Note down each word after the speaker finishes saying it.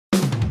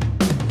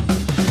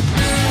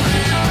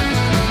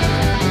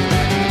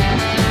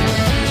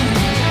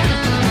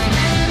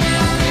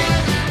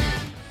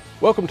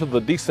Welcome to the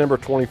December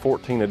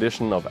 2014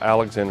 edition of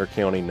Alexander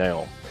County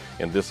Now.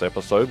 In this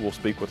episode, we'll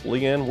speak with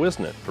Leeanne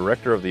Whisnant,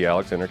 Director of the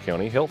Alexander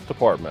County Health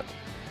Department.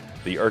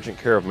 The urgent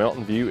care of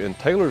Mountain View in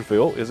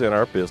Taylorsville is in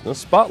our business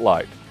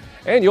spotlight.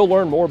 And you'll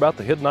learn more about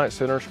the Whisnant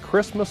Center's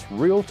Christmas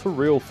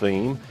Reel-to-Reel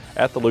theme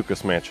at the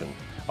Lucas Mansion.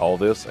 All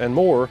this and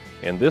more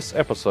in this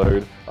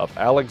episode of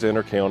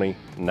Alexander County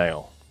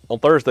Now. On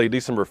Thursday,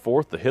 December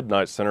 4th, the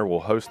Whisnant Center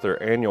will host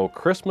their annual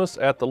Christmas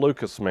at the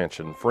Lucas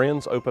Mansion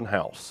Friends Open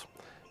House.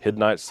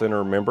 Whisnant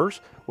Center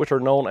members, which are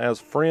known as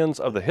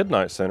Friends of the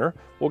Whisnant Center,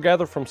 will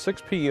gather from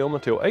 6 p.m.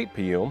 until 8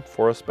 p.m.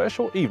 for a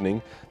special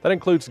evening that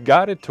includes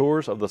guided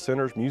tours of the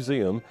center's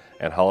museum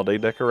and holiday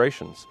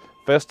decorations,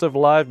 festive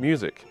live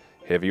music,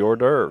 heavy hors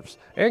d'oeuvres,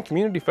 and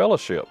community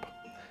fellowship.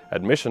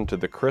 Admission to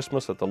the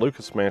Christmas at the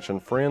Lucas Mansion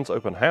Friends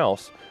Open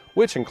House,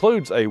 which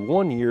includes a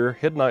one-year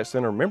Whisnant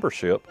Center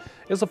membership,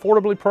 is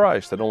affordably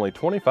priced at only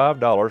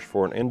 $25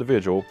 for an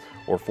individual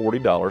or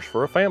 $40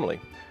 for a family.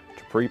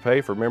 To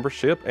prepay for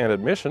membership and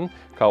admission,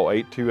 call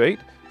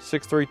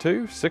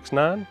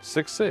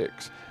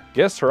 828-632-6966.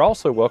 Guests are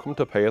also welcome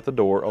to pay at the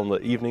door on the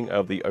evening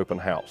of the open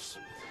house.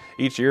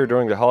 Each year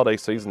during the holiday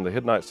season, the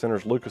Whisnant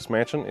Center's Lucas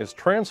Mansion is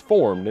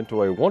transformed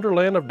into a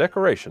wonderland of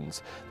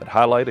decorations that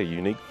highlight a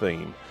unique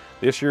theme.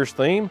 This year's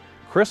theme,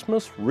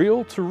 Christmas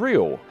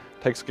Reel-to-Reel,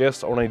 takes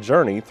guests on a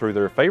journey through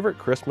their favorite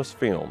Christmas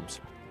films.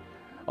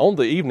 On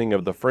the evening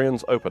of the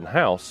Friends Open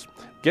House,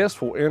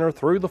 guests will enter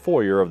through the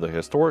foyer of the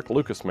historic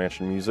Lucas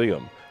Mansion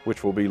Museum,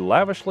 which will be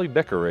lavishly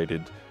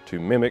decorated to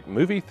mimic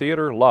movie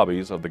theater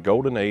lobbies of the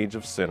golden age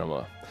of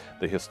cinema.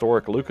 The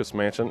historic Lucas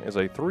Mansion is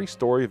a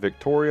three-story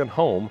Victorian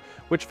home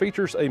which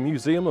features a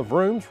museum of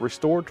rooms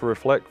restored to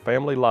reflect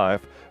family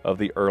life of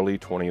the early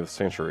 20th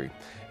century.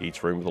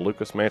 Each room of the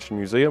Lucas Mansion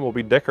Museum will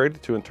be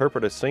decorated to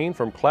interpret a scene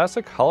from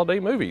classic holiday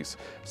movies,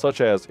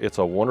 such as It's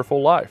a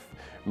Wonderful Life,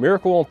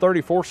 Miracle on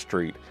 34th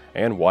Street,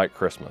 and White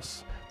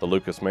Christmas. The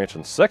Lucas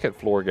Mansion's second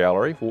floor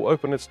gallery will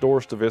open its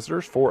doors to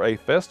visitors for a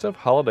festive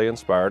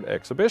holiday-inspired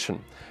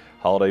exhibition.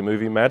 Holiday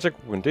movie magic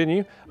will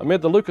continue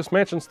amid the Lucas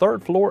Mansion's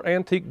third floor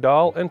antique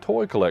doll and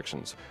toy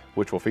collections,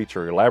 which will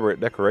feature elaborate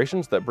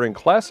decorations that bring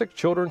classic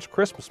children's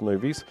Christmas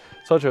movies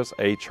such as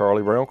A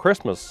Charlie Brown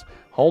Christmas,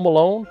 Home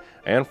Alone,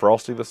 and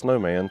Frosty the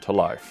Snowman to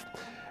life.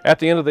 At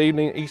the end of the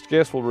evening, each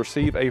guest will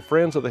receive a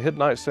Friends of the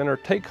Whisnant Center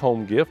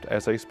take-home gift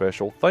as a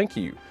special thank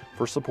you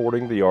for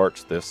supporting the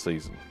arts this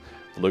season.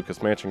 The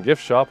Lucas Mansion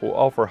Gift Shop will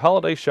offer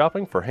holiday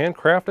shopping for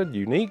handcrafted,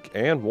 unique,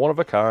 and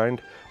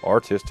one-of-a-kind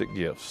artistic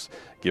gifts.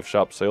 Gift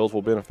shop sales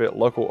will benefit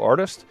local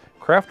artists,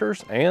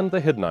 crafters, and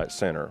the Whisnant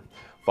Center.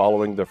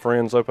 Following the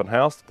Friends Open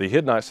House, the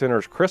Whisnant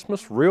Center's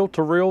Christmas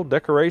Reel-to-Reel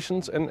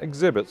decorations and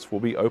exhibits will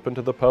be open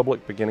to the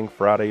public beginning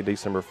Friday,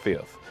 December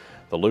 5th.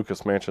 The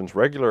Lucas Mansion's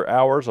regular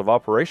hours of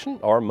operation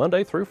are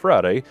Monday through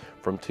Friday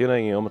from 10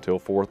 a.m. until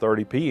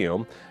 4:30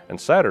 p.m.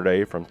 and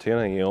Saturday from 10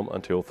 a.m.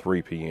 until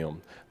 3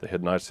 p.m. The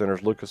Whisnant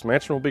Center's Lucas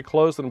Mansion will be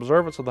closed in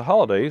observance of the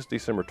holidays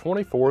December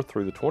 24th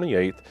through the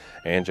 28th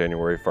and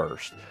January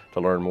 1st.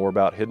 To learn more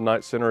about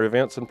Whisnant Center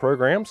events and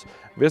programs,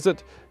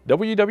 visit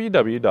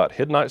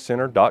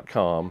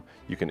www.whisnantcenter.com.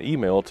 You can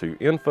email to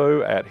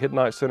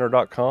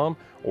info@whisnantcenter.com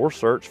or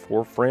search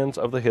for Friends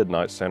of the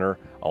Whisnant Center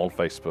on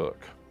Facebook.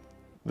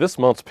 This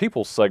month's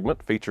People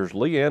segment features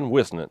Leeanne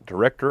Whisnant,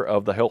 Director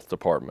of the Health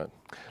Department.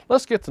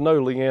 Let's get to know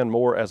Leeanne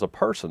more as a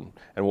person,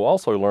 and we'll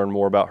also learn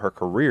more about her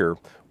career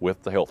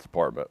with the Health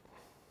Department.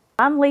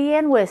 I'm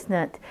Leeanne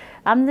Whisnant.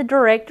 I'm the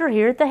Director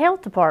here at the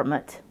Health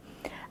Department.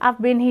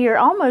 I've been here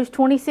almost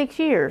 26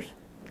 years.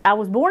 I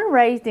was born and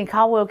raised in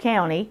Caldwell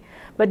County,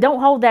 but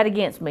don't hold that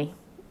against me.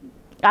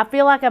 I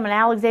feel like I'm an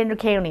Alexander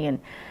Countian.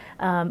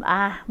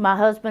 My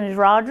husband is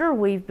Roger.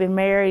 We've been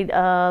married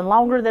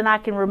longer than I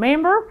can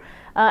remember.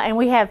 And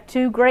we have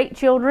two great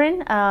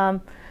children.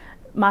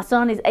 My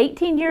son is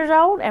 18 years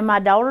old and my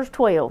daughter's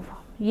 12.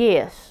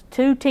 Yes,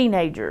 two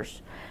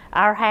teenagers.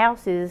 Our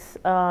house is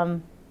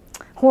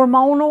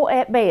hormonal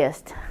at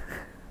best.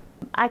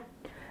 I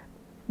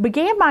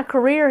began my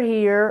career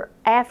here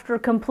after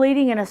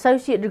completing an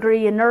associate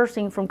degree in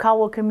nursing from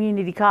Caldwell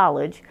Community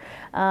College.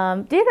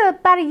 Did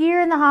about a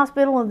year in the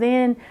hospital and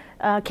then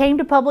came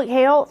to public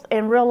health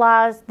and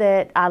realized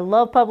that I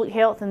love public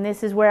health and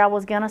this is where I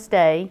was going to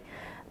stay.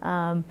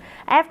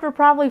 After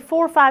probably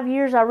 4 or 5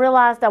 years, I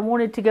realized I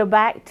wanted to go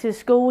back to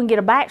school and get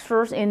a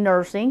bachelor's in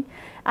nursing.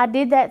 I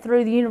did that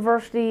through the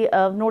University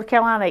of North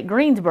Carolina at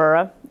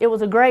Greensboro. It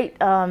was a great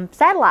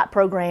satellite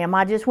program.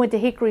 I just went to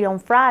Hickory on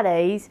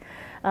Fridays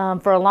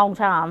for a long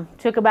time.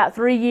 Took about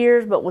 3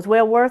 years, but was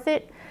well worth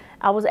it.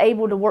 I was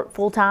able to work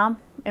full-time,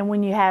 and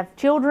when you have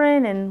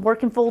children and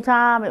working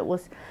full-time, it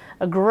was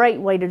a great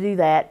way to do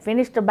that.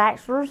 Finished a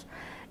bachelor's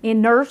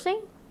in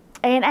nursing.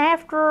 And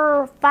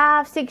after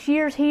 5, 6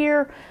 years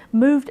here,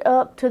 moved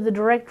up to the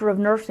Director of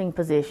Nursing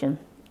position.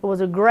 It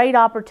was a great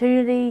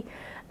opportunity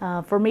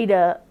for me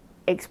to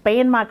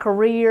expand my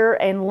career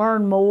and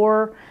learn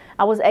more.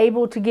 I was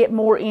able to get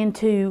more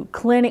into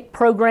clinic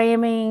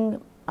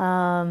programming,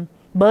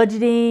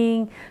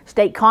 budgeting,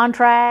 state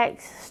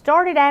contracts.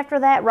 Started after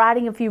that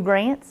writing a few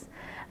grants.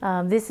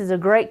 This is a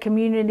great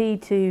community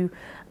to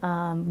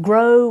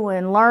grow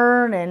and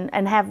learn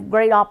and have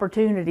great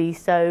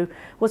opportunities. So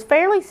was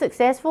fairly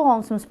successful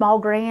on some small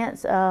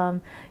grants,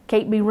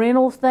 Kate B.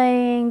 Reynolds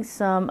things,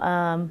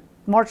 some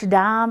March of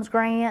Dimes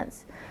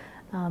grants.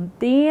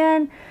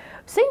 Then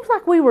seems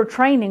like we were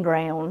training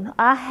ground.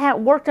 I had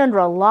worked under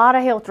a lot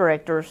of health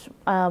directors.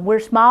 We're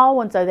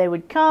small, and so they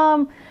would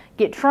come,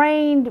 get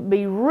trained,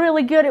 be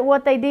really good at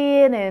what they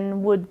did,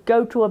 and would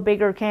go to a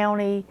bigger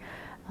county.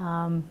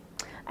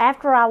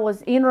 After I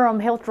was interim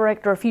health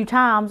director a few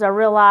times, I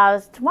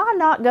realized why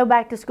not go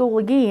back to school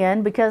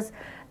again, because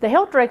the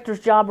health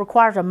director's job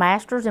requires a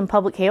master's in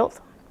public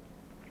health.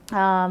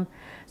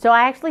 So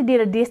I actually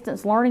did a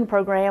distance learning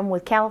program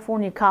with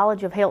California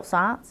College of Health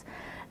Science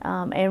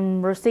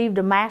and received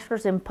a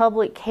master's in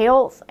public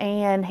health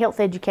and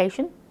health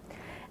education,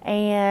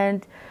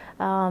 and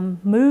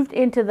moved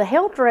into the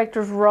health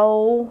director's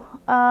role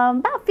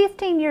about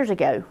 15 years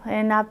ago,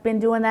 and I've been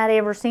doing that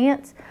ever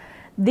since.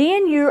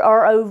 Then you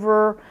are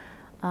over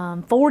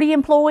 40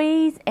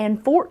 employees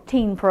and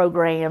 14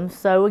 programs.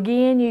 So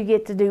again, you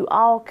get to do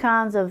all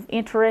kinds of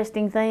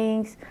interesting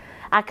things.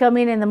 I come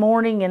in the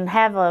morning and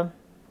have a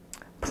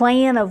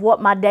plan of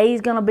what my day is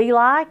going to be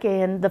like,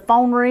 and the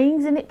phone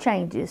rings and it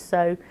changes.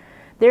 So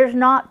there's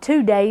not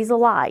 2 days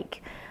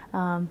alike.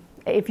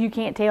 If you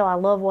can't tell, I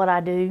love what I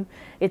do.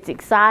 It's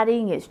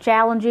exciting, it's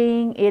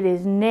challenging, it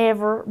is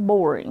never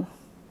boring.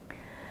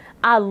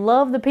 I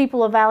love the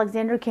people of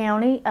Alexander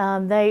County.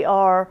 They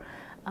are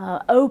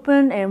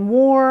open and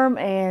warm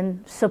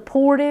and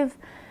supportive.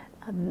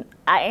 And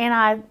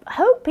I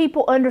hope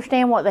people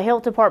understand what the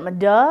health department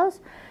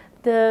does.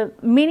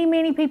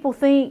 Many people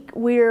think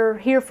we're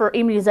here for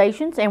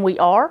immunizations, and we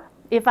are.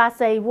 If I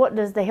say, what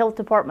does the health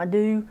department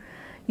do?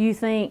 You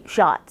think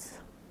shots.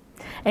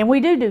 And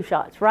we do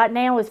shots. Right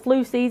now is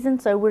flu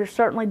season, so we're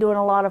certainly doing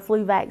a lot of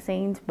flu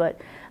vaccines,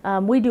 but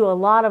we do a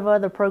lot of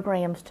other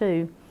programs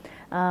too.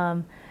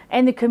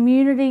 And the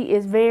community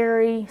is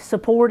very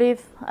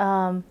supportive.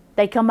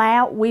 They come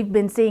out. We've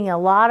been seeing a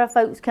lot of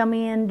folks come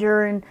in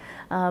during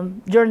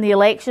the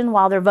election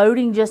while they're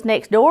voting just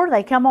next door.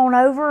 They come on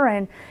over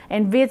and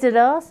visit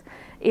us.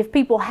 If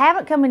people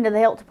haven't come into the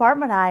health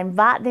department, I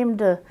invite them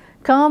to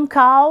come,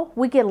 call.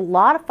 We get a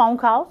lot of phone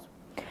calls.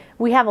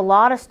 We have a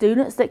lot of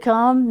students that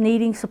come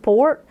needing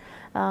support.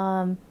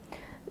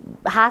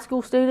 High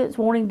school students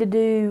wanting to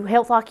do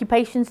health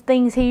occupations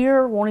things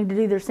here, wanting to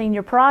do their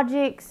senior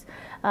projects.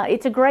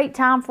 It's a great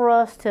time for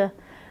us to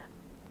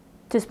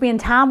spend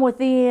time with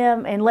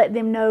them and let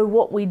them know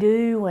what we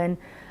do, and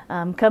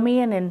come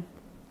in and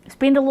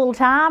spend a little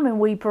time, and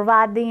we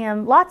provide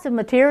them lots of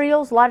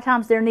materials. A lot of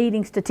times they're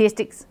needing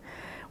statistics.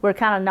 We're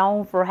kind of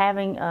known for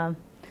having a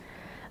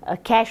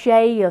cache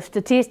of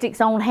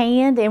statistics on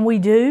hand, and we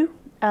do.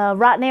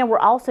 Right now we're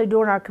also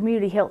doing our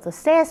community health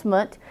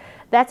assessment.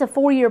 That's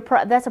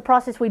a that's a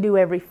process we do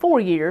every 4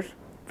 years.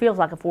 Feels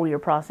like a 4-year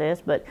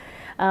process, but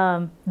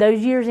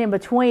those years in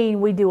between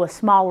we do a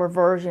smaller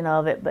version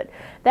of it. But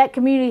that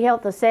community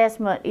health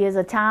assessment is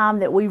a time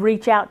that we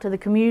reach out to the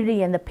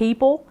community and the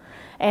people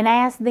and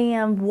ask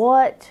them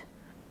what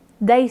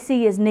they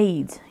see as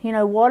needs. You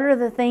know, what are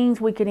the things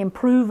we could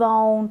improve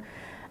on?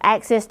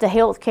 Access to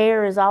health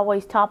care is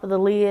always top of the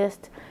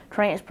list.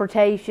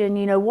 Transportation,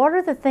 you know, what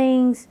are the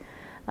things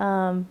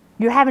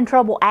you're having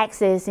trouble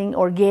accessing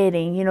or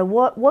getting? You know,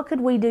 what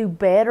could we do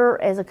better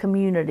as a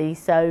community?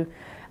 So,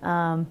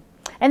 and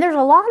there's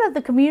a lot of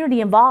the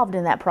community involved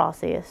in that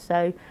process.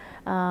 So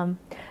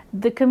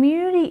the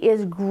community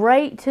is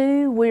great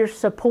too. We're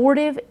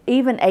supportive,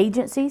 even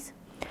agencies.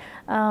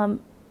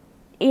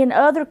 In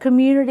other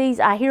communities,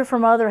 I hear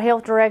from other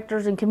health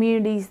directors and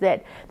communities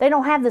that they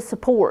don't have the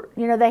support.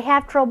 You know, they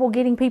have trouble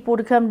getting people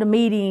to come to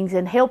meetings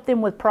and help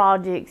them with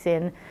projects.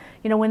 And,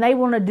 you know, when they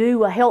want to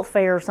do a health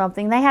fair or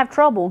something, they have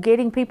trouble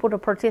getting people to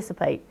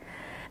participate.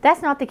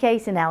 That's not the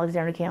case in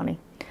Alexander County.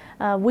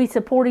 We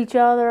support each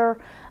other.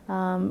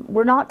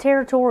 We're not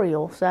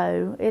territorial,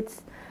 so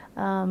it's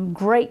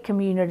great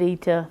community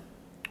to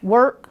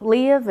work,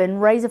 live,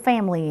 and raise a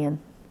family in.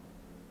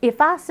 If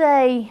I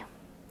say,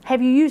 have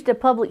you used a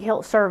public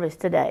health service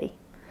today?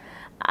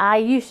 I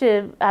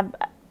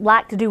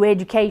like to do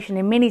education,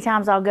 and many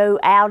times I'll go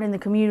out in the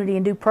community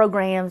and do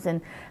programs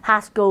in high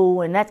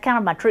school, and that's kind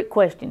of my trick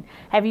question.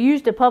 Have you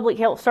used a public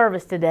health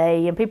service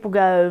today? And people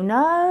go,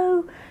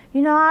 no,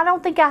 you know, I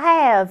don't think I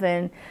have.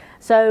 And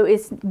so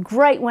it's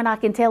great when I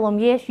can tell them,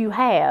 yes, you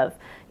have.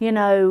 You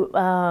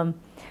know,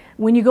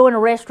 when you go in a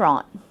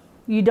restaurant,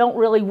 you don't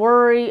really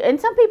worry. And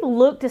some people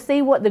look to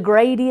see what the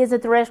grade is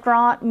at the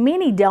restaurant.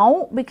 Many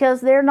don't,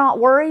 because they're not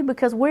worried,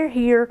 because we're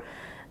here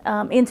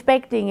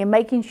inspecting and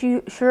making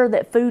sure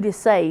that food is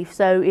safe.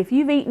 So if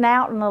you've eaten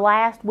out in the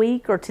last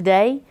week or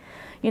today,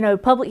 you know,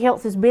 public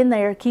health has been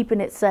there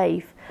keeping it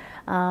safe.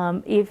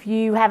 If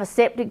you have a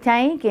septic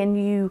tank and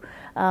you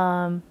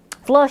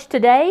flush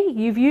today,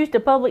 you've used a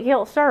public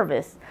health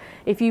service.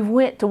 If you've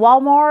went to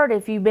Walmart,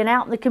 if you've been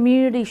out in the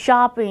community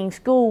shopping,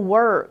 school,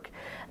 work,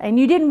 and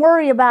you didn't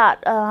worry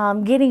about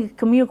getting a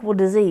communicable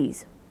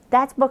disease,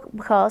 that's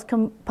because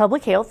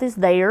public health is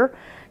there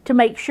to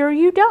make sure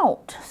you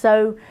don't.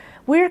 So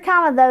we're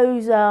kind of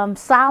those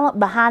silent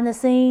behind the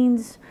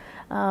scenes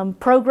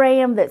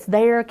program that's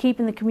there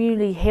keeping the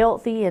community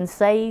healthy and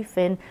safe,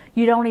 and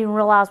you don't even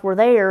realize we're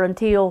there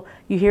until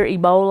you hear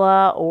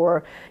Ebola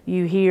or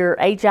you hear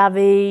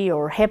HIV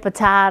or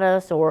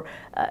hepatitis, or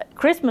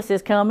Christmas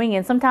is coming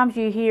and sometimes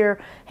you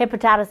hear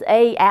hepatitis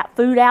A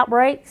food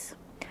outbreaks.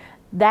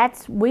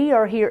 We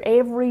are here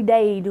every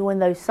day doing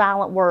those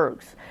silent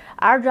works.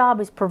 Our job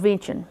is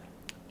prevention.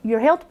 Your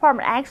health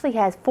department actually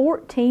has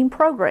 14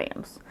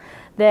 programs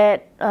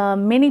that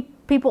many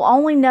people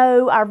only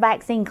know our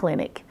vaccine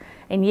clinic.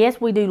 And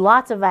yes, we do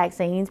lots of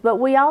vaccines, but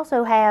we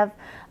also have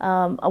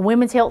a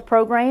women's health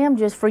program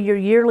just for your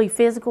yearly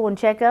physical and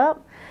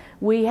checkup.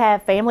 We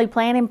have family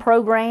planning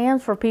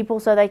programs for people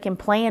so they can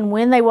plan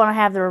when they want to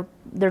have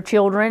their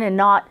children and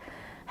not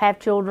have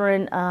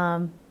children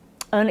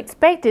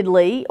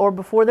unexpectedly or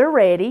before they're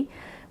ready.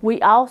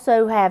 We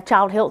also have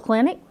child health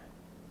clinic.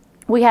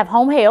 We have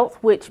home health,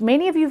 which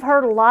many of you have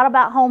heard a lot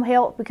about home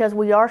health because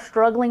we are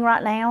struggling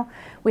right now.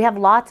 We have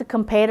lots of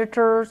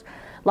competitors,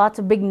 lots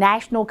of big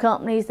national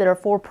companies that are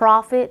for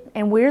profit,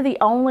 and we're the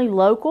only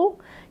local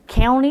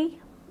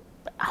county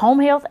home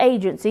health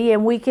agency,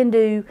 and we can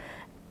do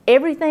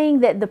everything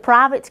that the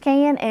privates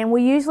can, and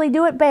we usually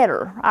do it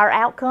better. Our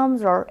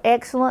outcomes are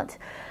excellent.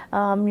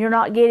 You're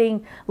not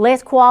getting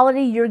less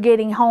quality, you're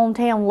getting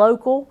hometown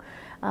local.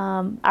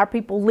 Our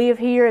people live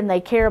here and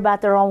they care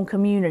about their own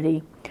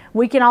community.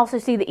 We can also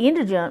see the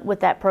indigent with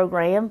that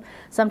program.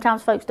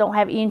 Sometimes folks don't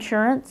have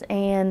insurance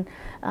and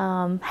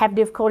have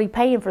difficulty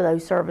paying for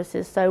those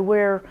services, so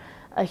we're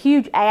a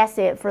huge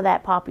asset for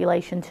that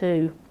population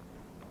too.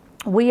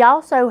 We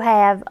also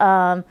have,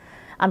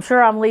 I'm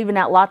sure I'm leaving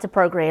out lots of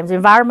programs.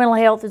 Environmental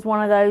health is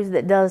one of those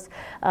that does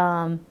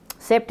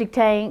septic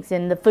tanks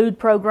and the food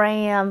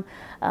program.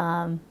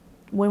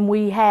 When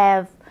we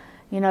have,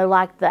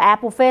 like the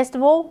Apple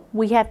Festival,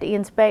 we have to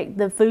inspect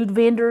the food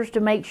vendors to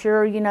make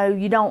sure,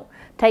 you don't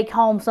take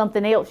home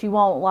something else you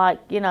want,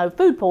 like,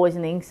 food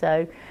poisoning.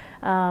 So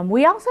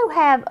we also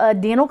have a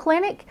dental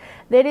clinic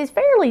that is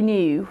fairly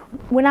new.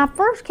 When I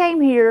first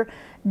came here,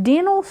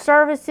 dental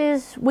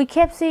services, we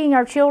kept seeing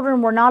our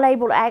children were not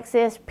able to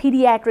access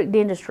pediatric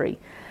dentistry.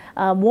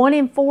 1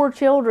 in 4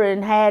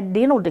 children had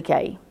dental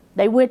decay.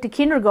 They went to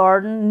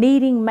kindergarten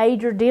needing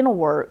major dental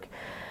work.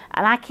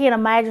 And I can't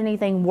imagine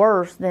anything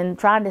worse than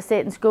trying to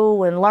sit in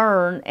school and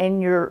learn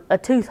and a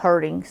tooth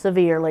hurting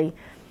severely.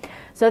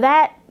 So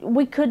that,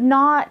 we could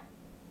not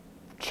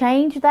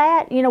change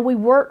that. We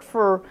worked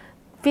for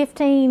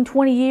 15,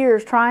 20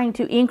 years trying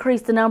to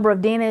increase the number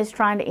of dentists,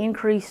 trying to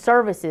increase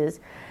services.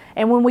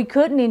 And when we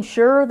couldn't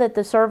ensure that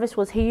the service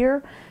was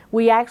here,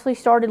 we actually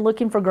started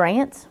looking for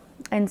grants.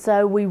 And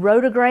so we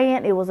wrote a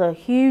grant. It was a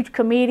huge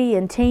committee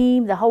and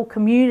team. The whole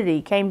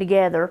community came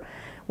together.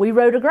 We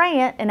wrote a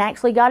grant and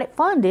actually got it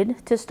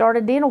funded to start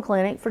a dental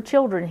clinic for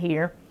children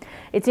here.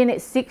 It's in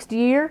its 6th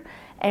year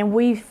and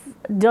we've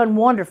done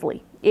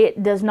wonderfully.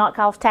 It does not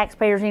cost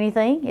taxpayers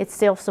anything. It's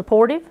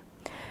self-supportive.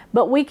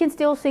 But we can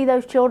still see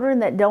those children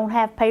that don't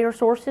have payer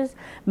sources,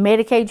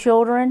 Medicaid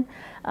children.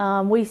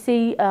 We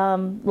see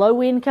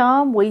low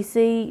income, we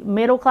see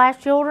middle class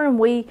children.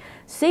 We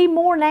see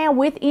more now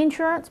with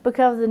insurance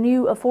because of the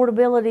new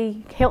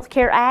Affordability Health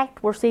Care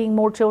Act. We're seeing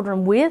more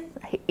children with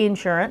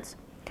insurance,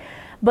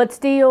 but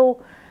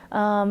still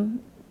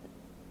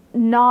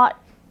not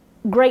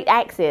great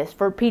access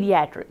for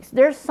pediatrics.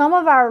 There's some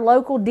of our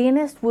local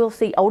dentists will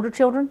see older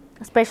children,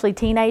 especially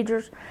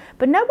teenagers,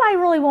 but nobody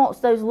really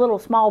wants those little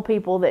small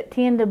people that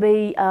tend to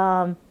be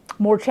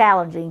more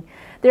challenging.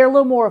 They're a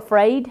little more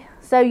afraid,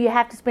 so you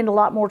have to spend a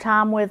lot more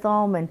time with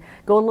them and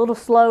go a little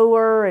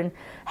slower and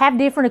have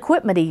different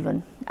equipment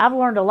even. I've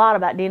learned a lot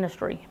about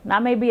dentistry. I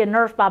may be a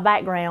nurse by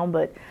background,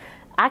 but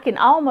I can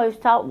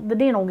almost talk the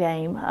dental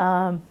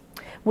game.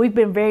 We've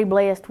been very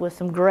blessed with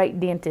some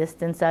great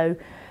dentists, and so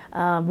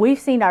we've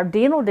seen our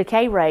dental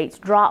decay rates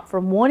drop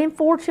from 1 in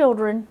 4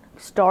 children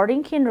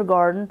starting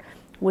kindergarten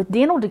with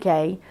dental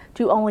decay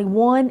to only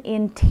 1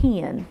 in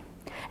 10.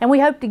 And we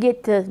hope to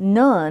get to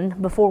none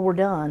before we're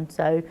done.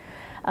 So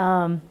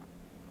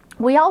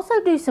we also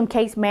do some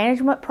case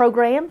management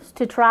programs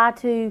to try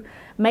to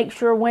make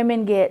sure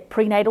women get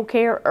prenatal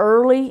care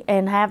early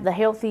and have the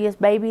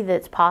healthiest baby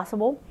that's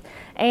possible.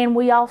 And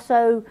we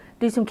also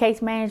do some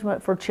case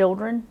management for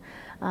children.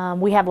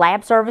 We have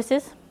lab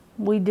services.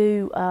 We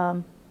do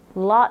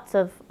lots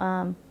of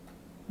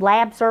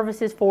lab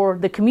services for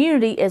the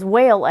community as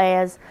well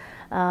as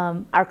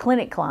our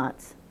clinic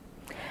clients.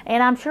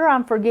 And I'm sure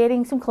I'm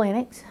forgetting some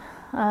clinics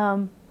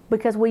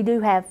because we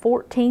do have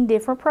 14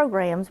 different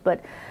programs,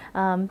 but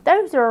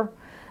those are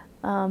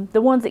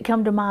the ones that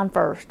come to mind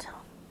first.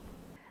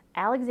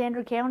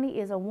 Alexandria County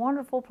is a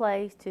wonderful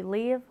place to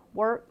live,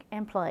 work,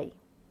 and play.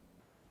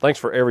 Thanks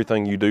for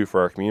everything you do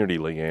for our community,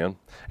 Leeanne.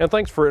 And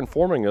thanks for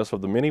informing us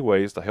of the many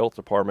ways the health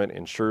department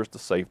ensures the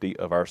safety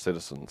of our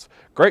citizens.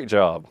 Great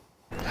job.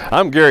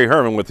 I'm Gary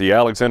Herman with the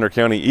Alexander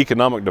County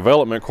Economic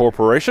Development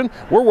Corporation.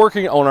 We're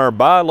working on our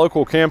Buy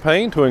Local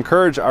campaign to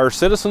encourage our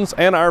citizens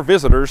and our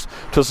visitors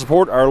to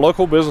support our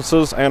local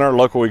businesses and our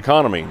local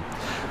economy.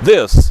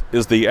 This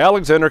is the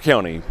Alexander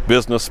County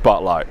Business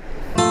Spotlight.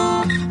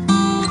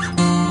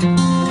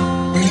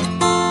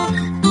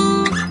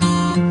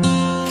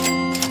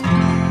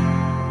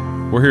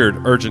 We're here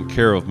at Urgent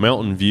Care of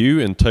Mountain View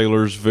in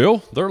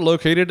Taylorsville. They're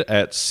located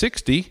at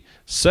 60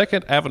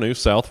 2nd Avenue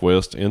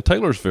Southwest in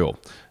Taylorsville.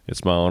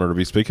 It's my honor to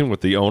be speaking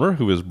with the owner,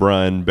 who is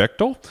Brian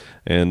Bechtel.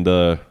 And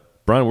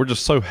Brian, we're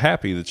just so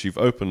happy that you've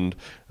opened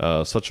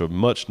such a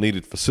much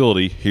needed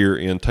facility here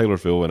in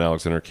Taylorsville in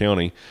Alexander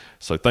County.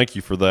 So thank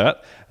you for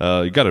that.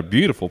 You got a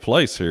beautiful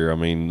place here. I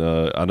mean,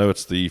 I know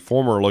it's the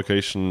former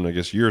location, I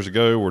guess, years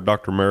ago where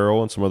Dr.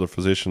 Merrill and some other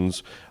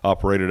physicians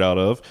operated out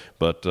of.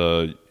 But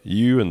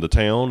you and the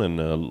town and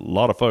a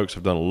lot of folks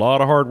have done a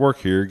lot of hard work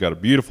here. Got a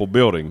beautiful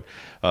building.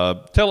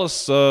 Tell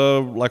us,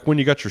 like, when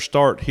you got your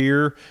start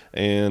here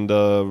and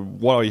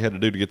what all you had to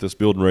do to get this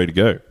building ready to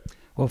go.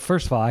 Well,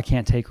 first of all, I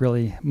can't take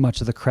really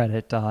much of the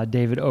credit.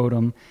 David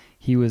Odom,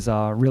 he was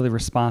really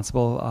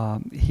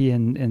responsible. He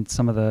and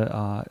some of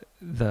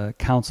the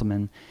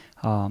councilmen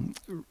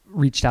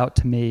reached out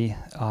to me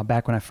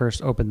back when I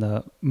first opened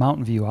the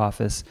Mountain View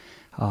office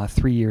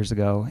 3 years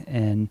ago,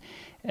 and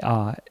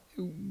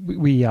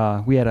we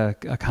had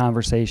a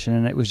conversation,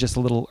 and it was just a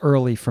little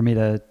early for me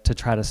to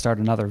try to start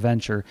another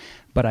venture,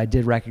 but I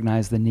did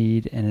recognize the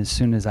need, and as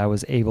soon as I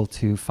was able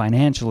to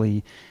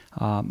financially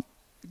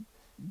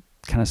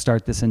kind of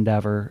start this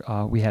endeavor,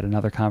 we had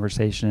another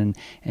conversation,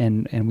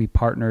 and we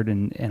partnered,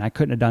 and I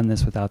couldn't have done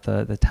this without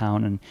the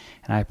town, and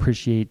I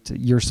appreciate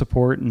your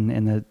support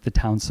and the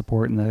town's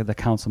support and the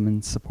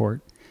councilman's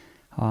support.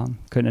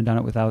 Couldn't have done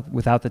it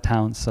without the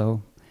town,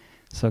 so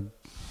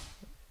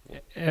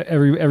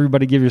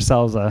everybody give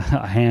yourselves a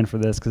hand for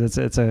this, because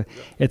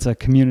it's a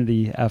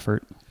community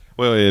effort.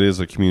 Well, it is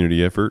a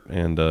community effort,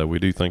 and we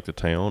do thank the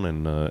town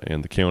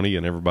and the county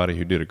and everybody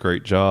who did a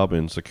great job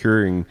in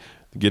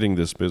getting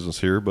this business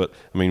here. But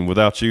I mean,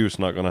 without you, it's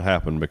not going to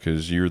happen,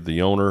 because you're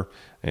the owner,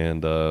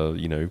 and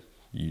you know,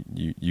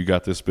 you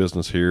got this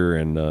business here,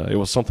 and it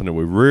was something that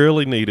we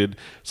really needed,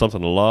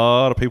 something a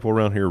lot of people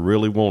around here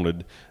really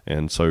wanted.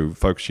 And so,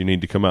 folks, you need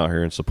to come out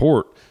here and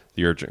support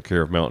the Urgent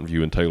Care of Mountain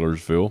View in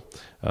Taylorsville.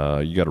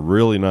 You got a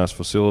really nice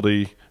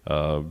facility.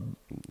 I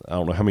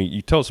don't know how many.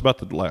 You tell us about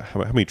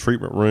how many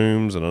treatment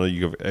rooms, and I know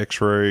you have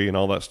X-ray and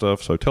all that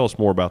stuff. So tell us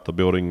more about the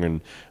building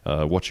and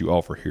what you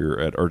offer here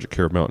at Urgent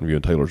Care of Mountain View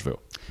in Taylorsville.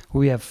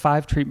 We have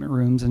 5 treatment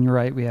rooms, and you're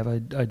right. We have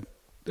a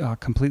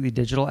completely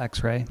digital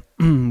X-ray.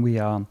 we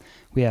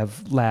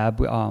have lab.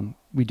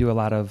 We do a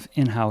lot of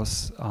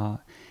in-house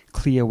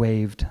CLIA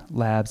waived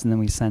labs, and then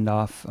we send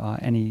off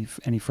any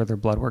further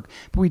blood work.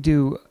 But we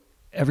do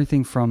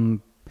everything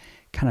from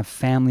kind of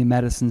family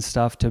medicine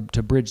stuff to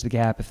bridge the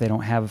gap if they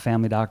don't have a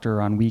family doctor,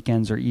 or on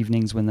weekends or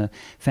evenings when the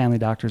family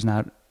doctor's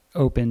not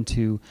open,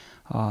 to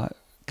kind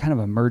of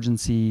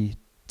emergency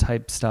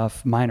type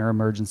stuff, minor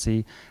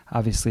emergency,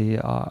 obviously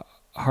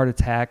heart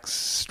attacks,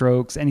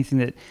 strokes,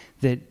 anything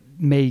that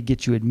may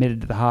get you admitted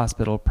to the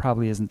hospital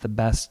probably isn't the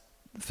best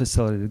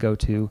facility to go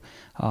to.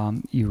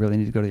 You really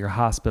need to go to your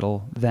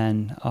hospital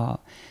then,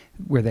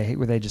 where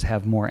they just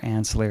have more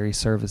ancillary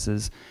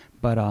services.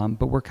 But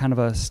we're kind of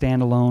a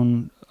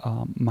standalone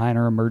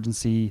minor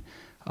emergency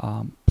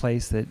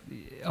place that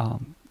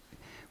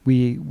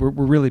we're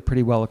really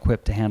pretty well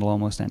equipped to handle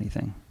almost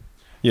anything.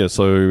 Yeah,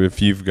 so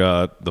if you've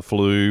got the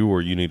flu,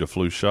 or you need a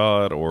flu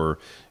shot, or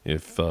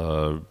if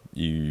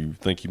you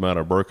think you might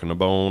have broken a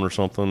bone or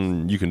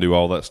something, you can do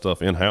all that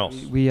stuff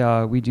in-house.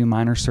 We do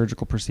minor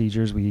surgical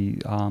procedures. We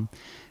can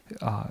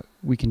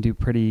do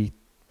pretty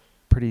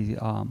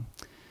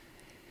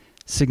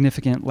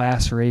significant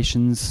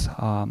lacerations,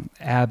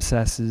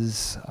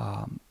 abscesses,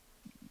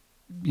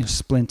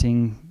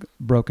 splinting,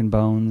 broken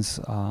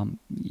bones,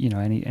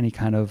 any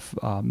kind of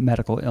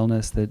medical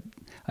illness that,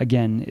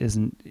 again,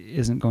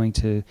 isn't going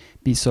to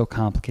be so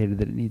complicated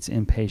that it needs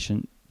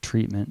inpatient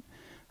treatment.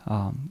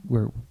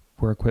 We're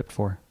equipped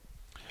for.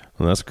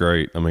 Well, that's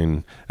great. I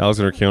mean,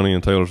 Alexander County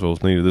and Taylorsville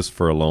has needed this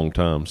for a long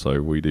time,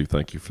 so we do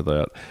thank you for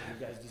that.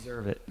 You guys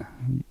deserve it.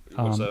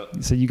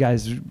 So you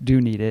guys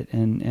do need it,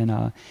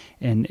 and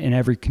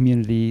every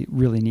community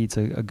really needs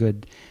a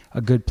good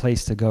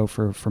place to go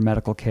for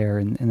medical care,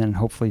 and then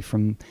hopefully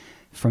from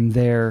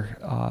there,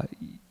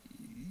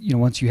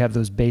 once you have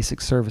those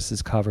basic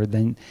services covered,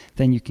 then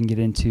you can get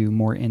into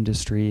more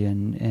industry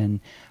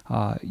and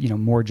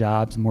more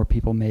jobs. More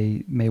people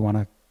may want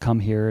to come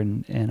here,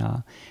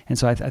 and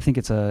so I think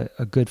it's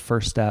a good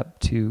first step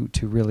to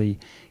really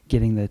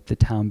getting the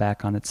town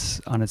back on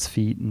its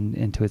feet and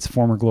into its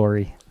former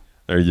glory.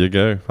 There you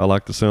go. I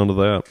like the sound of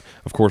that.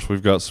 Of course,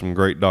 we've got some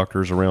great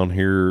doctors around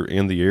here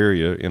in the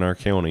area, in our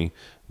county,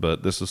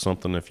 but this is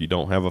something, if you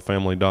don't have a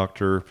family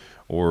doctor,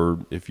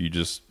 or if you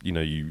just,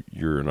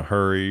 you're in a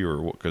hurry,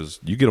 or because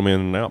you get them in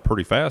and out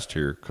pretty fast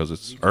here, because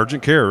it's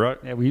urgent care, right?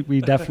 Yeah,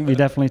 we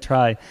definitely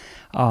try.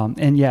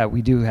 And yeah,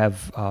 we do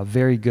have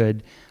very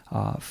good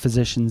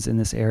physicians in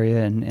this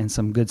area and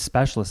some good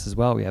specialists as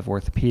well. We have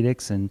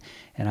orthopedics and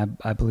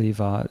I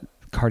believe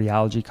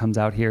cardiology comes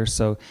out here.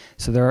 So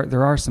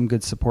there are some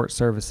good support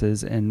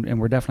services, and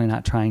we're definitely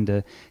not trying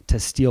to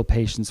steal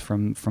patients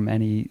from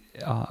any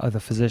of the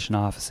physician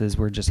offices.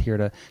 We're just here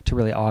to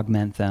really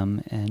augment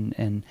them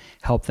and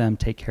help them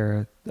take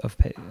care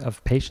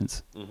of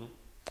patients. Mm-hmm.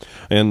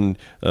 And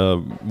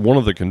one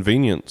of the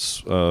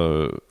convenience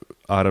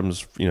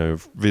items,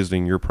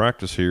 visiting your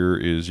practice here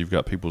is you've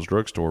got People's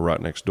Drugstore right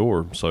next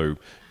door. So,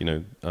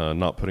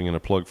 not putting in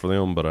a plug for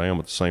them, but I am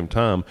at the same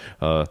time.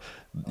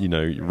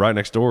 Right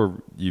next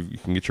door, you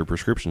can get your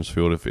prescriptions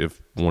filled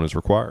if one is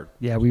required.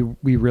 Yeah,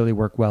 we really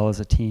work well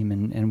as a team,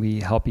 and we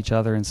help each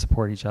other and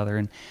support each other.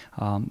 And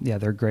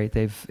they're great.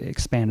 They've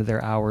expanded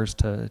their hours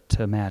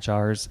to match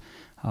ours.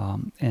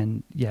 We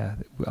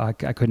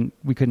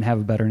couldn't have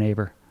a better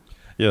neighbor.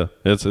 Yeah,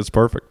 it's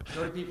perfect.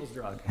 Go to People's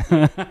Drug.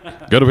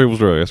 Go to People's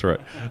Drug. That's right.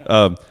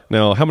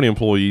 Now, how many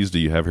employees do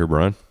you have here,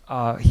 Brian?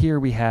 Here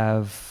we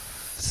have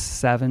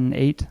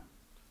 8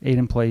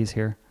 employees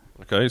here.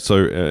 Okay,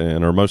 so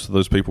and are most of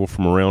those people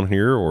from around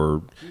here,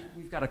 or?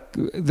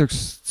 They're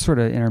sort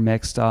of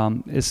intermixed.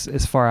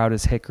 As far out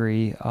as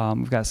Hickory,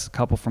 we've got a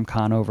couple from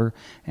Conover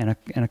and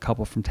a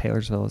couple from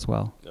Taylorsville as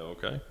well.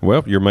 Okay.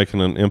 Well, you're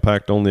making an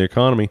impact on the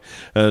economy.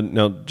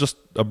 Now, just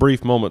a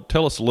brief moment.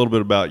 Tell us a little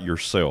bit about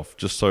yourself,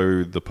 just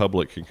so the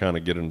public can kind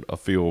of get a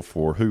feel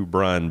for who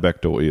Brian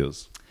Bechtel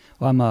is.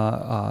 Well, I'm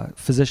a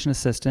physician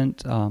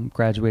assistant,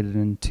 graduated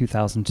in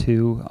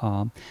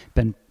 2002,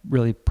 been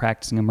really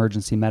practicing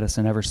emergency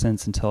medicine ever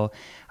since until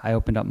I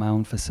opened up my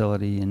own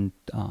facility in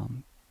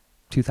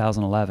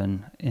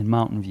 2011 in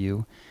Mountain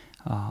View.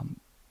 And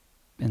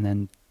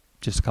then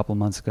just a couple of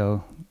months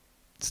ago,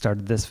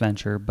 started this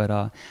venture. But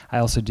I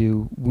also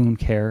do wound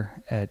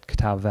care at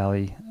Catawba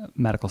Valley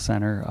Medical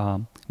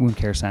Center, Wound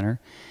Care Center.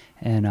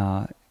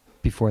 And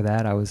before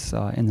that, I was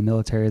in the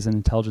military as an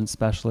intelligence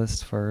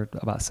specialist for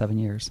about 7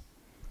 years.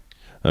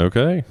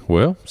 Okay,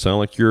 well, sound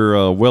like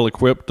you're well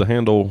equipped to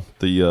handle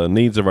the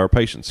needs of our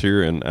patients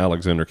here in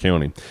Alexander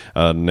County.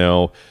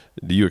 Now,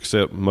 do you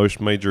accept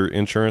most major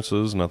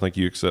insurances? And I think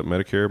you accept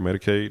Medicare,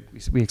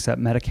 Medicaid? We accept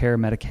Medicare,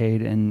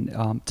 Medicaid,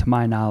 and to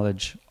my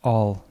knowledge,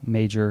 all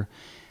major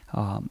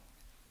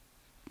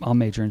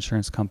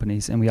insurance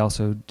companies, and we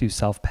also do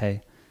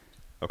self-pay.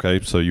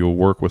 Okay, so you'll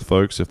work with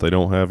folks if they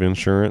don't have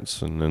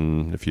insurance, and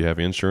then if you have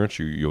insurance,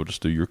 you'll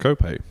just do your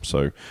copay.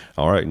 So,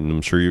 all right, and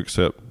I'm sure you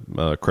accept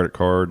credit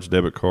cards,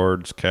 debit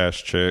cards,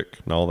 cash check,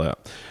 and all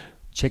that.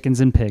 Chickens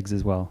and pigs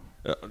as well.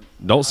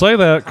 Don't say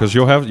that, because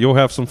you'll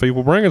have some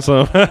people bringing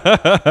some.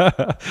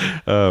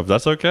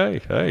 That's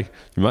okay. Hey,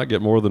 you might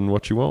get more than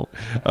what you want.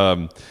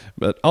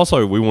 But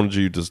also, we wanted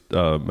you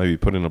to maybe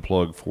put in a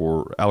plug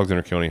for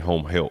Alexander County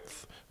Home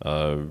Health.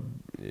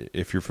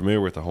 If you're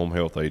familiar with the home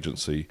health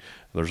agency,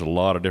 there's a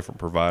lot of different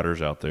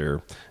providers out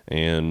there,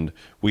 and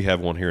we have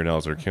one here in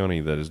Alexander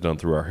County that is done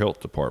through our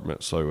health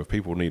department. So if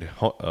people need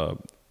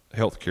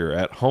health care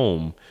at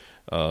home,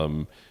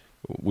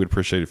 we'd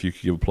appreciate if you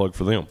could give a plug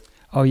for them.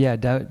 Oh yeah,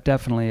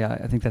 definitely.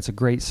 I think that's a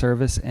great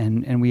service,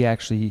 and we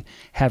actually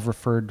have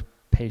referred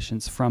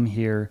patients from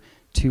here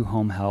to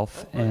home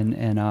health, and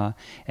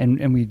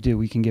we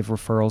can give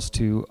referrals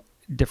to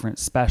different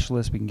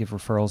specialists. We can give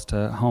referrals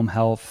to home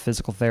health,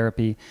 physical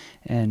therapy,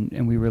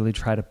 and we really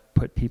try to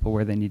put people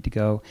where they need to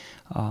go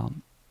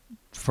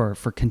for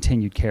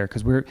continued care,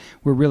 because we're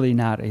really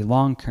not a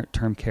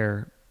long-term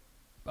care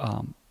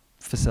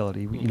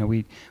facility.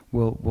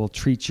 We'll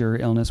treat your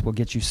illness, we'll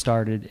get you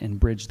started and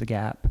bridge the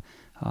gap.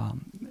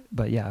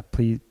 But yeah,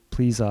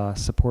 please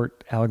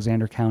support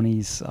Alexander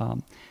County's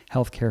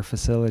healthcare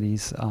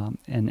facilities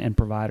and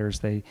providers.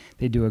 They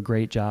do a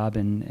great job,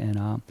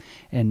 and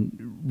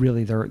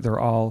really they're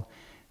all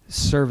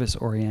service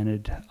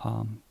oriented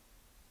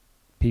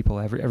people.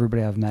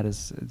 Everybody I've met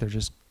they're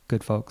just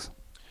good folks.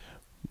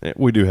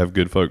 We do have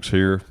good folks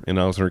here in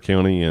Alexander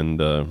County, and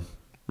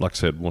like I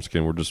said, once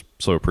again, we're just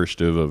so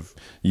appreciative of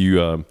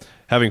you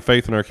having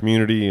faith in our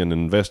community and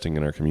investing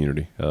in our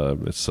community.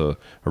 It's a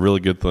really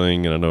good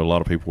thing, and I know a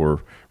lot of people are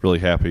really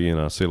happy, and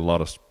I see a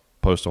lot of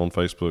post on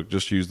Facebook,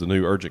 just used the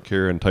new urgent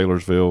care in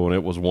Taylorsville, and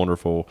it was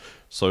wonderful.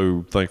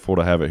 So thankful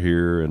to have it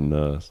here, and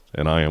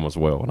I am as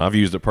well. And I've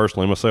used it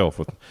personally myself.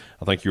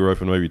 I think you were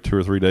open maybe 2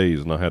 or 3 days,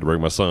 and I had to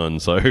bring my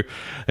son. So,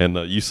 and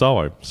you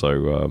saw him.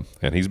 So,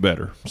 and he's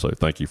better. So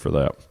thank you for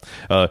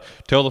that.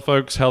 Tell the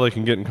folks how they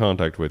can get in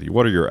contact with you.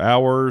 What are your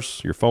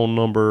hours, your phone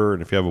number,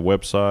 and if you have a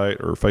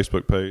website or a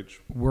Facebook page?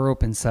 We're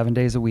open 7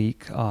 days a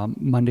week,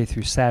 Monday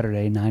through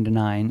Saturday, 9 to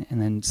 9,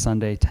 and then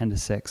Sunday, 10 to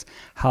 6.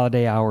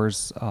 Holiday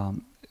hours,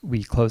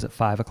 we close at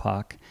 5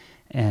 o'clock,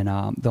 and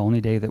the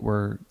only day that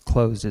we're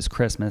closed is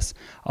Christmas.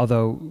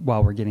 Although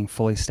while we're getting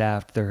fully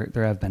staffed, there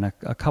have been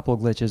a couple of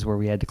glitches where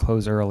we had to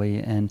close early,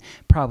 and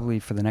probably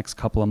for the next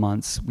couple of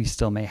months we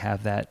still may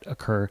have that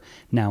occur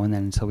now and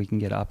then until we can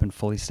get up and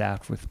fully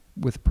staffed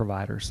with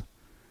providers.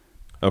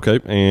 Okay,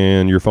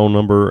 and your phone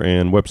number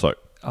and website?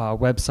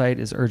 Website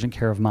is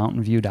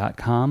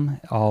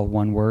urgentcareofmountainview.com, all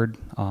one word,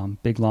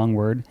 big long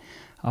word.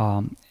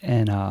 And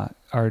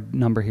our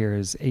number here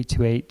is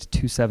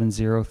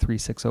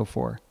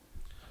 828-270-3604.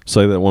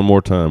 Say that one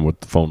more time with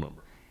the phone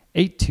number.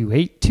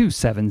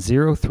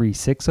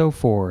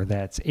 828-270-3604.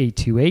 That's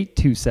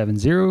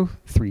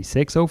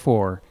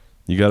 828-270-3604.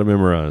 You got it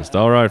memorized.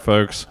 All right,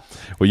 folks.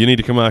 Well, you need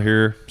to come out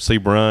here, see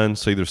Brian,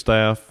 see their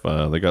staff.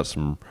 They got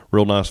some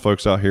real nice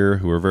folks out here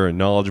who are very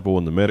knowledgeable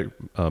in the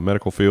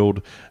medical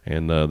field,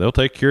 and they'll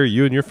take care of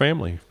you and your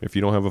family. If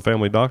you don't have a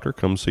family doctor,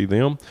 come see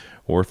them.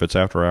 Or if it's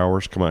after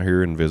hours, come out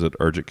here and visit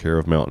Urgent Care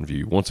of Mountain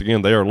View. Once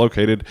again, they are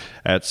located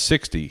at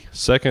 60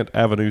 2nd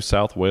Avenue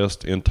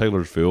Southwest in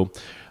Taylorsville,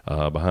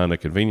 behind a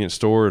convenience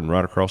store and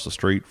right across the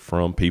street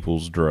from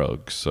People's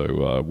Drugs.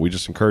 So we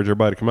just encourage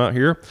everybody to come out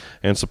here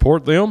and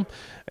support them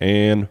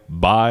and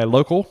buy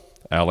local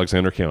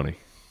Alexander County.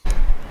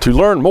 To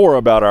learn more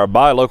about our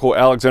Buy Local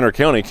Alexander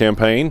County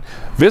campaign,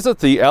 visit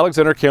the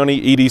Alexander County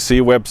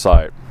EDC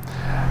website,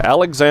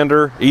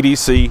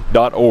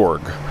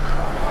 alexanderedc.org,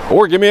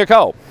 or give me a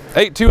call,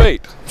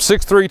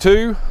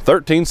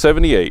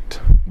 828-632-1378.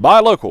 Buy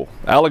Local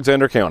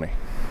Alexander County.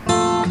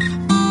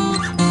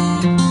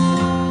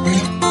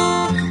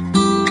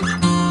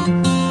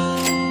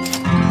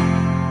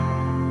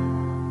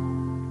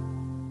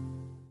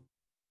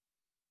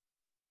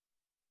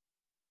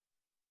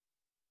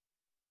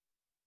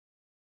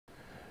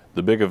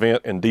 The big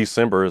event in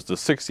December is the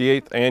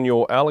 68th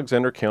Annual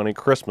Alexander County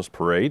Christmas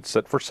Parade,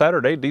 set for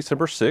Saturday,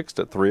 December 6th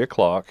at 3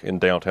 o'clock in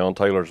downtown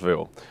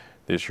Taylorsville.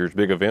 This year's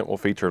big event will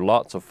feature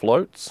lots of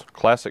floats,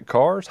 classic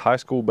cars, high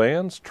school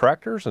bands,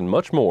 tractors, and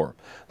much more.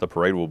 The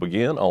parade will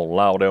begin on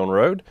Loudon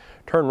Road,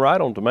 turn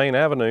right onto Main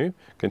Avenue,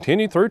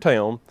 continue through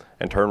town,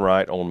 and turn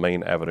right on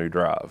Main Avenue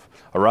Drive.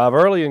 Arrive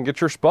early and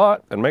get your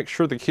spot, and make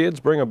sure the kids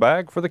bring a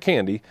bag for the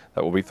candy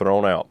that will be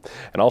thrown out.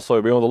 And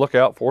also be on the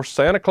lookout for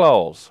Santa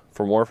Claus.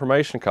 For more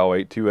information, call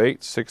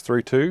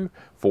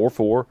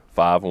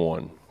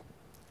 828-632-4451.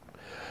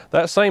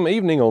 That same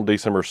evening on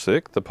December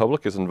 6th, the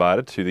public is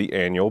invited to the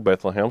annual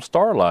Bethlehem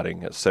Star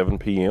Lighting at 7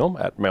 p.m.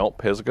 at Mount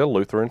Pisgah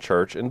Lutheran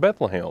Church in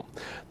Bethlehem.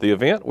 The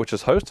event, which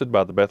is hosted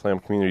by the Bethlehem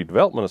Community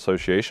Development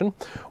Association,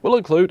 will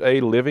include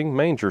a living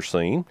manger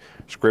scene,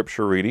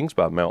 scripture readings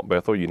by Mount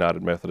Bethel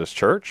United Methodist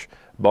Church,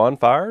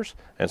 bonfires,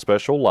 and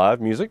special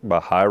live music by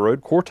High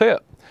Road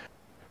Quartet.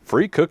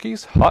 Free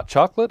cookies, hot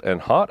chocolate,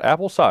 and hot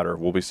apple cider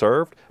will be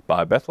served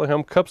by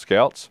Bethlehem Cub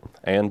Scouts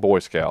and Boy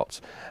Scouts.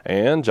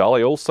 And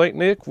jolly old St.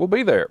 Nick will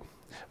be there.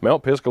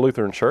 Mount Pisgah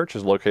Lutheran Church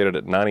is located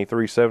at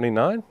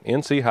 9379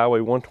 NC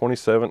Highway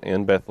 127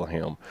 in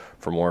Bethlehem.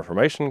 For more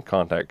information,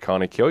 contact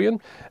Connie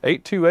Killian,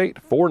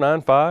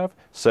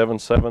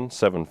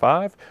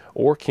 828-495-7775,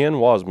 or Ken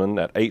Wasman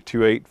at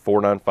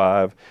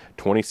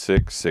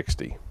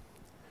 828-495-2660.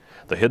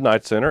 The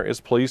Hidnight Center is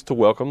pleased to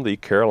welcome the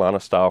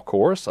Carolina-style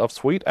chorus of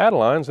Sweet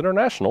Adelines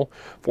International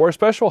for a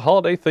special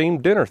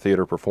holiday-themed dinner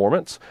theater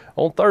performance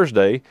on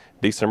Thursday,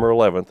 December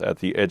 11th at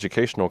the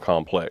Educational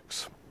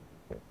Complex.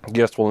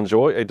 Guests will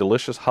enjoy a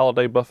delicious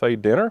holiday buffet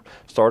dinner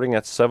starting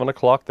at 7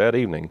 o'clock that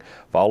evening,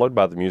 followed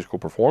by the musical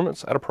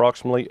performance at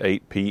approximately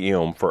 8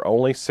 p.m. for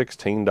only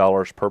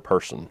 $16 per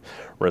person.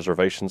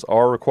 Reservations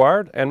are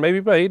required and may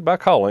be made by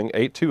calling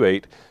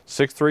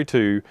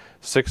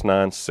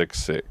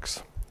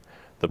 828-632-6966.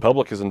 The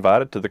public is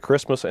invited to the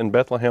Christmas in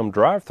Bethlehem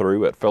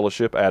drive-thru at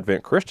Fellowship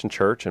Advent Christian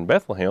Church in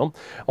Bethlehem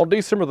on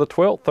December the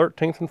 12th,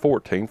 13th, and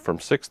 14th from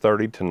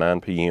 6:30 to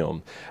 9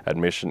 p.m.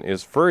 Admission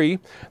is free.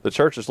 The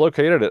church is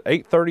located at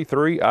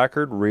 833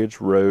 Eichard Ridge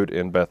Road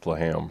in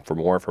Bethlehem. For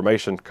more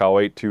information, call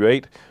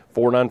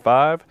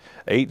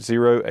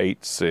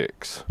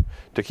 828-495-8086.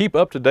 To keep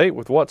up to date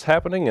with what's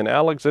happening in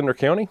Alexander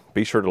County,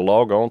 be sure to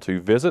log on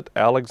to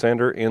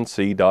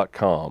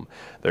visitalexandernc.com.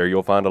 There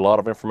you'll find a lot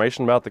of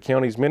information about the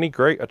county's many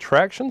great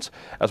attractions,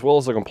 as well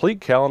as a complete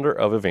calendar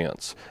of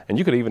events. And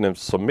you can even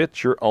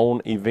submit your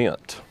own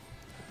event.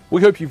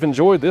 We hope you've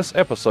enjoyed this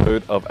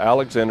episode of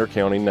Alexander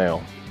County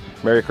Now.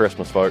 Merry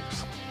Christmas,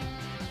 folks.